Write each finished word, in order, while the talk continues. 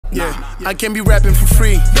Yeah, I can't be rapping for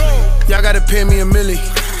free. Y'all gotta pay me a milli.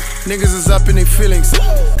 Niggas is up in their feelings.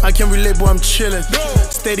 I can't relate, boy, I'm chillin'.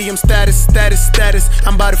 Stadium status.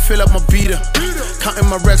 I'm about to fill up my beater. Counting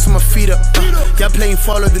my racks with my feet up. Y'all playing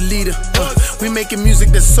follow the leader. We making music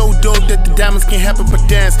that's so dope that the diamonds can't help but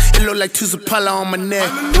dance. It look like Tuzapala on my neck.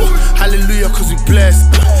 Hallelujah, cause we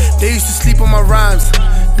blessed. They used to sleep on my rhymes.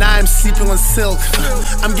 Now I'm sleeping on silk.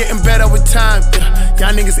 I'm getting better with time.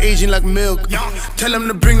 Y'all niggas aging like milk. Tell them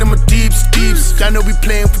to bring them a deeps. Y'all know we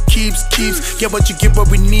playing for keeps. Get what you get, what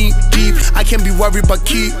we need deep. I can't be worried about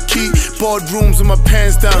keep. Boardrooms with my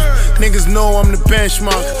pants down. Niggas know I'm the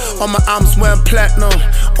benchmark. On my arms wearing platinum.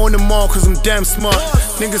 On them all cause I'm damn smart.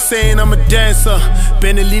 Niggas saying I'm a dancer.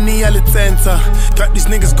 Benelini Alitenza. Got these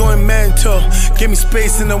niggas going mental. Give me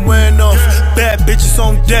space and I'm wearing off. Bad bitches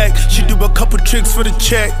on deck. She do a couple tricks for the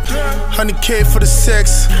check. 100K for the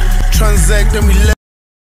sex. Transact, then we let